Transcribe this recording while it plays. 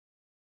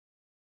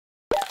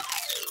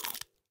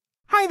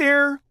Hi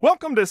there!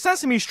 Welcome to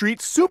Sesame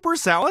Street's Super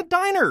Salad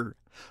Diner.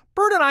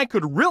 Bert and I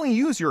could really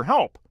use your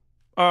help.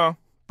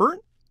 Bert?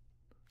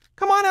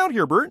 Come on out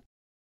here, Bert.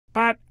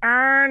 But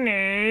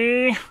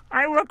Ernie,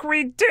 I look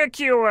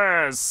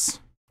ridiculous.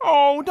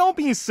 Oh, don't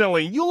be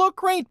silly. You look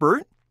great,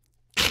 Bert.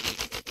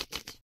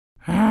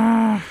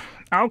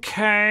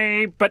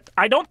 Okay, but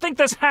I don't think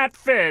this hat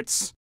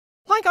fits.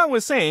 Like I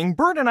was saying,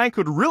 Bert and I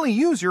could really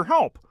use your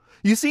help.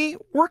 You see,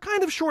 we're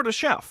kind of short a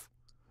chef.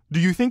 Do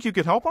you think you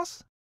could help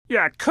us?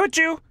 Yeah, could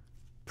you?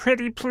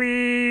 Pretty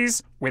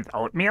please, with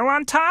oatmeal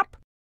on top?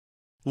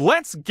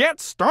 Let's get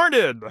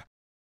started!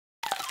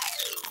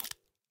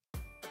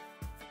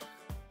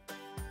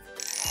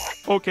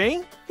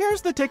 Okay,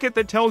 here's the ticket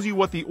that tells you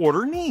what the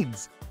order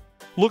needs.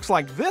 Looks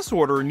like this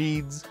order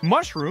needs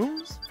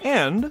mushrooms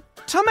and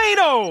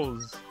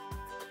tomatoes.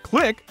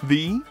 Click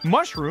the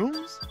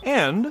mushrooms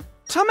and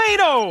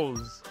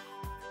tomatoes.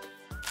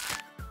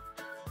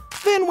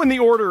 Then when the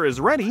order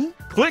is ready,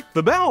 click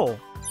the bell.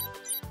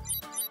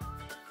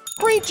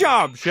 Great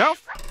job,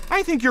 Chef!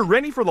 I think you're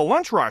ready for the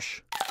lunch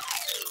rush.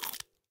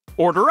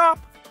 Order up.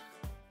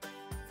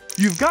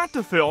 You've got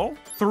to fill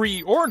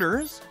 3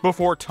 orders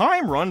before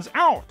time runs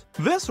out.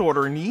 This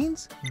order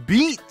needs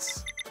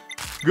beets.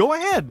 Go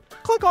ahead,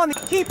 click on the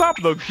Keep up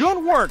the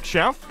good work,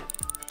 Chef.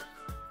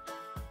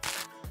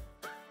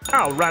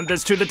 I'll run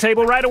this to the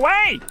table right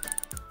away.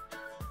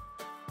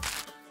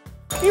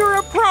 You're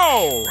a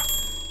pro!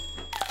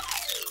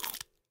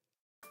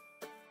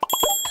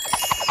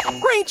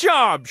 Great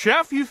job,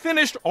 Chef! You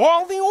finished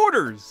all the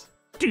orders.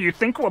 Do you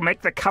think we'll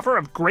make the cover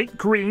of Great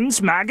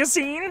Greens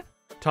magazine?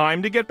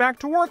 Time to get back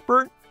to work,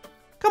 Bert.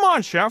 Come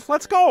on, Chef,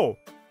 let's go.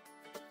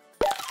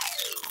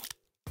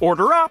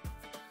 Order up.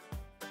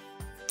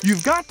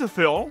 You've got to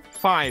fill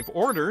 5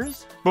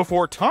 orders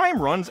before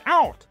time runs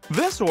out.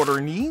 This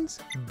order needs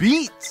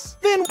beets.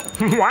 Then...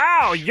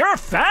 Wow, you're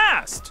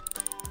fast!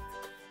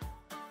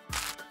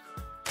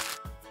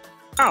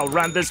 I'll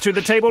run this to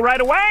the table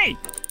right away.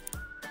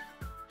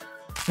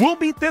 We'll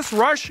beat this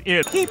rush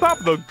in. Keep up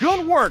the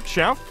good work,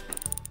 Chef.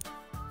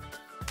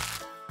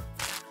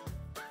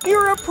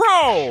 You're a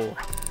pro!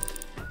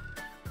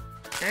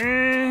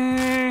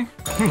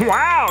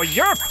 Wow,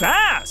 you're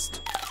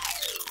fast!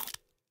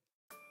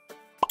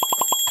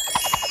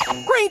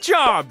 Great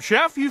job,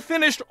 Chef! You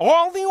finished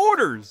all the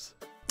orders.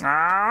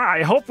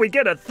 I hope we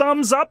get a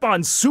thumbs up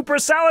on Super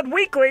Salad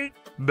Weekly.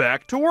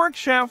 Back to work,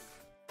 Chef.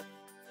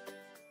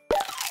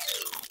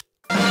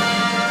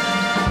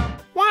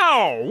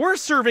 Wow, we're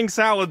serving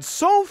salads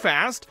so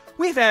fast,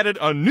 we've added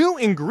a new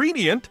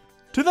ingredient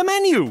to the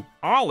menu.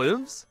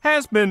 Olives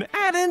has been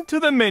added to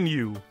the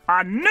menu.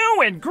 A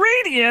new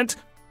ingredient?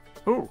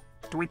 Ooh,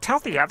 do we tell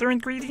the other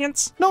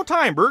ingredients? No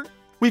time, Bert.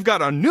 We've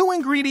got a new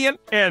ingredient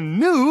and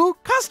new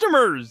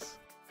customers.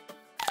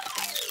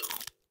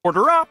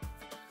 Order up.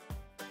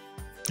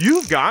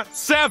 You've got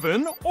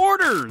 7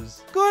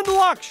 orders. Good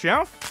luck,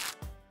 Chef.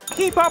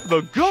 Keep up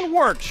the good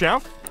work,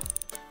 Chef.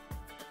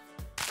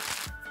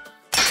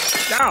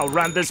 I'll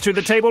run this to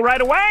the table right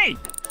away.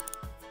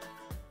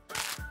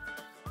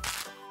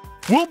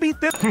 We'll beat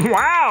this.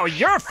 Wow,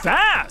 you're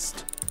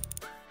fast.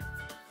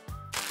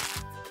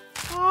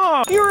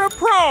 Oh, you're a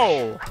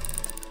pro.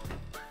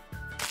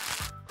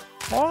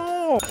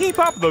 Oh, keep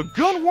up the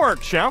good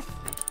work, Chef.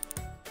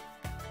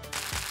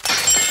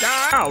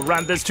 I'll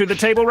run this to the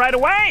table right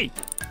away.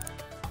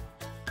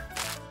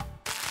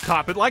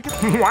 Top it like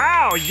a...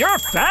 Wow, you're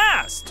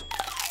fast.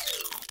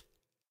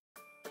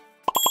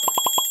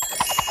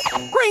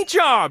 Great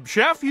job,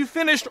 Chef! You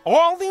finished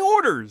all the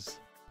orders.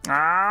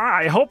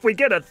 I hope we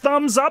get a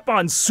thumbs up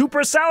on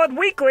Super Salad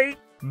Weekly.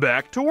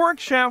 Back to work,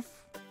 Chef.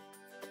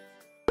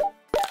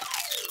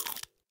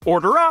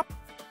 Order up.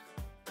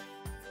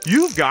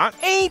 You've got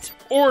 8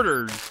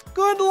 orders.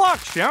 Good luck,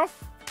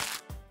 Chef.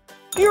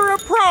 You're a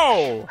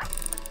pro.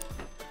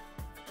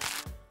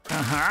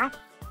 Uh-huh.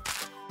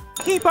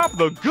 Keep up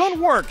the good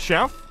work,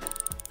 Chef.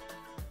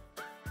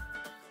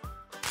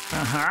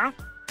 Uh-huh.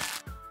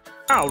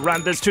 I'll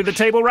run this to the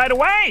table right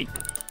away.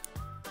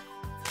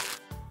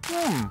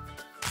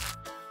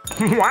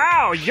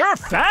 Wow, you're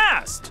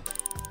fast.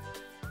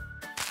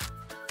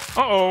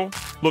 Uh-oh.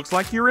 Looks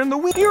like you're in the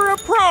wheel. You're a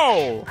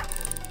pro.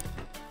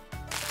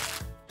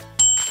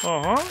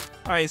 Uh-huh.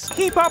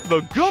 Keep up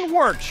the good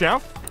work,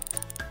 Chef.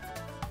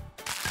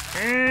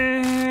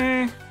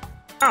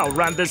 I'll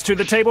run this to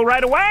the table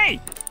right away.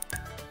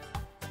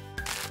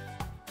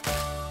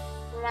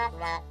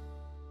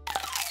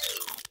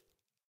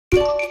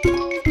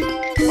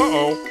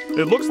 Uh-oh.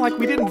 It looks like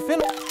we didn't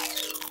finish.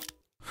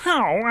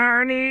 Oh,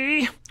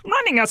 Ernie.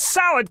 Running a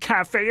salad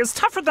cafe is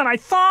tougher than I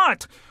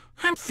thought.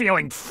 I'm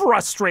feeling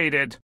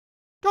frustrated.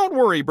 Don't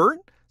worry, Bert.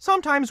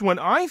 Sometimes when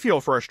I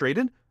feel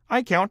frustrated,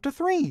 I count to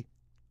 3.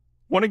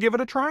 Want to give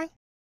it a try?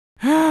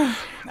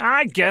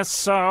 I guess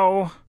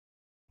so.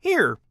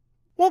 Here,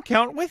 we'll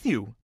count with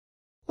you.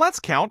 Let's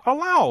count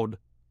aloud.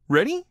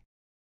 Ready?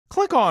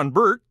 Click on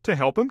Bert to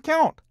help him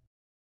count.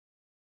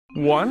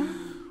 1,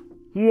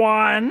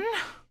 1,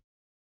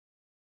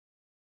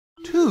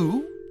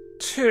 2,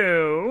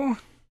 2,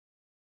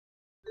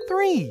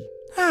 3.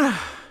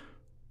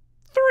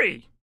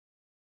 3.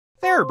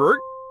 There, Bert.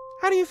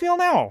 How do you feel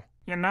now?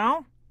 You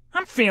know,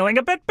 I'm feeling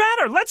a bit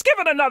better. Let's give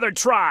it another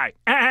try.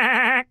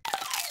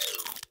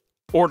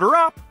 Order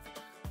up.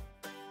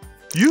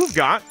 You've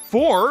got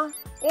 4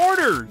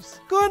 orders.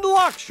 Good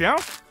luck,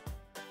 Chef.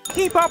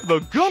 Keep up the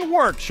good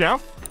work,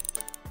 Chef.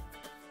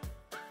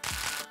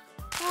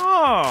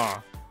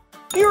 Ah,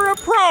 you're a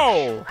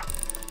pro.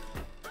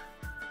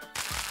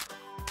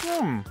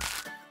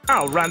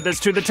 I'll run this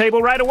to the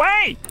table right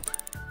away.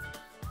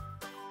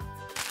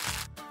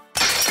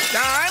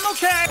 I'm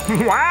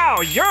okay.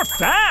 Wow, you're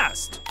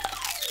fast.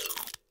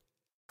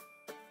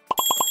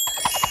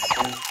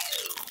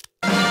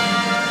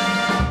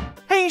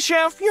 Hey,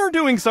 Chef, you're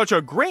doing such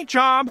a great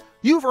job.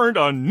 You've earned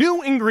a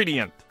new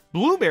ingredient.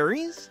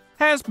 Blueberries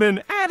has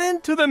been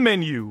added to the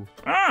menu.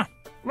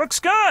 Looks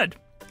good.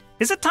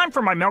 Is it time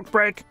for my milk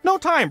break? No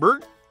time,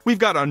 Bert. We've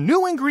got a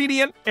new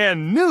ingredient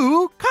and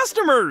new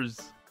customers.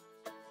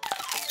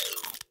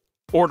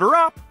 Order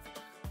up.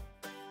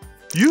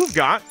 You've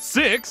got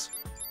 6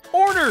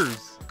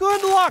 orders.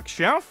 Good luck,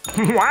 Chef.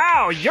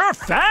 Wow, you're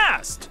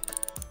fast.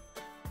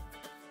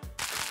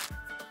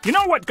 You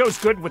know what goes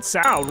good with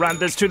salad? I'll run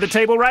this to the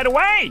table right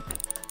away.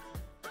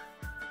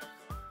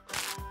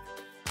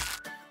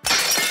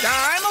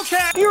 I'm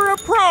okay. You're a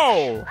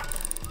pro.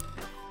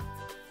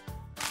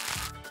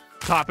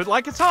 Top it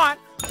like it's hot.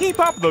 Keep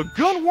up the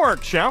good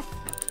work, Chef.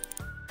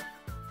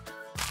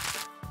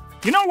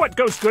 You know what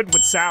goes good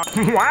with salad?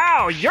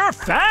 Wow, you're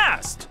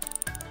fast.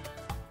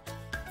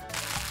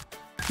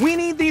 We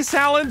need these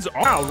salads.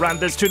 I'll run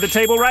this to the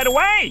table right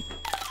away.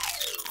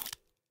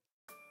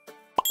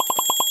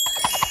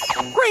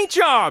 Great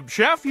job,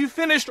 Chef. You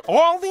finished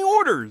all the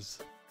orders.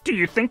 Do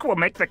you think we'll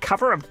make the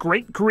cover of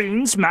Great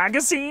Greens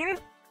magazine?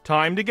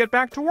 Time to get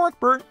back to work,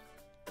 Bert.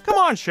 Come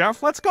on,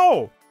 Chef, let's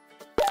go.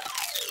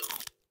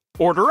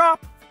 Order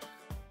up.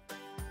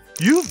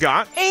 You've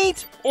got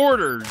 8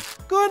 orders.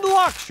 Good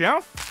luck,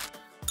 Chef.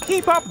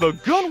 Keep up the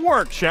good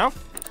work, Chef.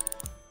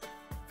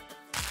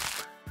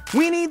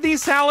 We need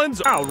these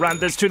salads. I'll run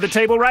this to the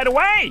table right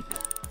away.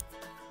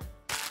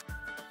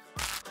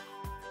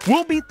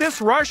 We'll beat this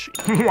rush.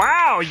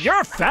 Wow,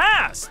 you're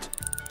fast.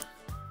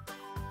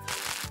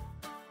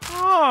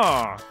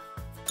 Ah,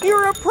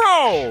 you're a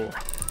pro.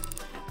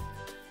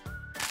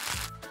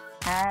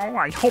 Oh,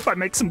 I hope I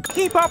make some.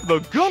 Keep up the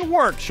good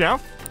work,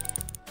 Chef.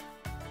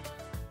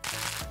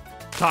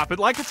 Top it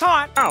like it's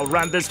hot. I'll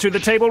run this to the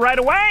table right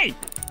away.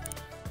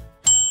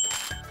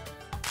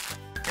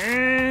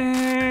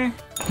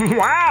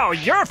 Wow,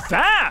 you're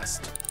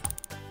fast.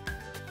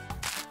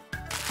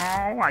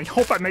 Oh, I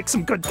hope I make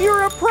some good.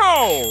 You're a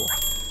pro.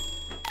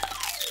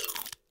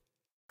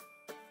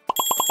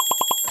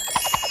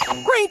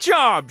 Great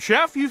job,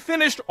 Chef. You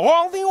finished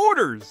all the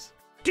orders.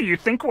 Do you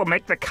think we'll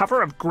make the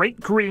cover of Great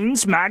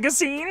Greens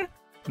magazine?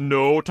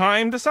 No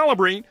time to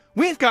celebrate.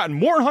 We've got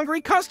more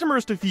hungry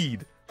customers to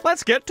feed.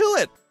 Let's get to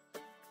it.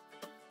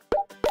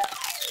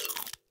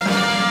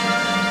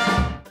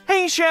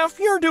 Hey, Chef,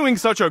 you're doing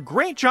such a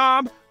great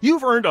job.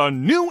 You've earned a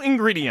new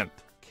ingredient.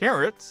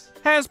 Carrots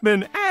has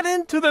been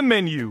added to the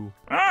menu.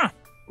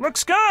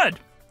 Looks good.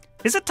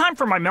 Is it time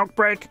for my milk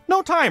break?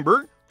 No time,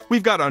 Bert.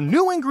 We've got a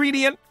new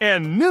ingredient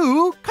and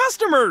new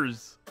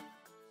customers.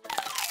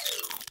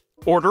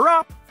 Order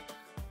up.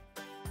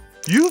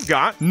 You've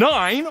got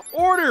 9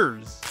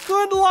 orders.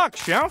 Good luck,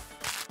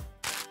 Chef.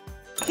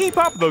 Keep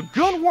up the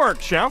good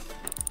work, Chef.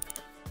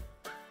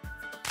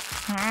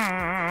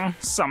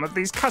 Some of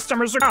these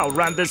customers are. I'll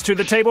run this to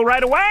the table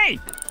right away.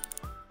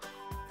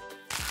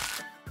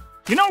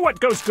 You know what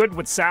goes good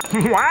with salad?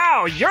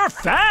 Wow, you're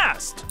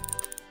fast.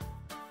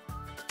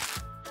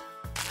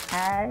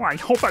 Oh, I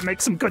hope I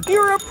make some good.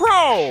 You're a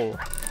pro.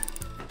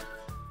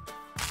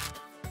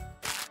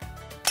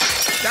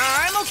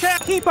 I'm okay.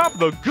 Keep up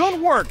the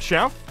good work,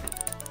 Chef.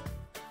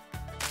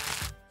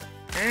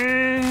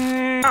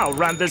 I'll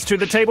run this to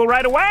the table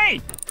right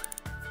away.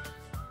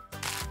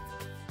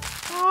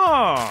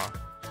 Ah,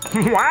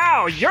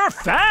 wow, you're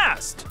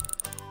fast.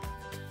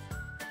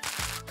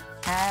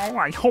 Oh,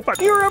 I hope I.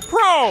 You're a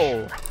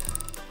pro.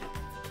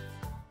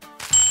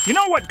 You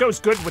know what goes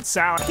good with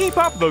salad? Keep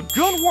up the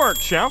good work,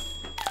 Chef.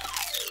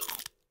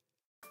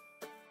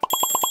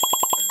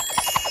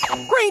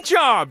 Great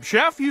job,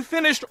 Chef. You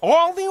finished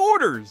all the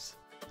orders.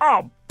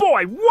 Oh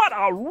boy, what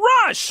a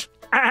rush!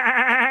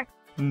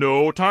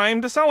 No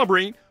time to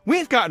celebrate.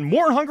 We've got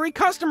more hungry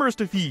customers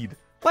to feed.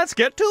 Let's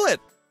get to it.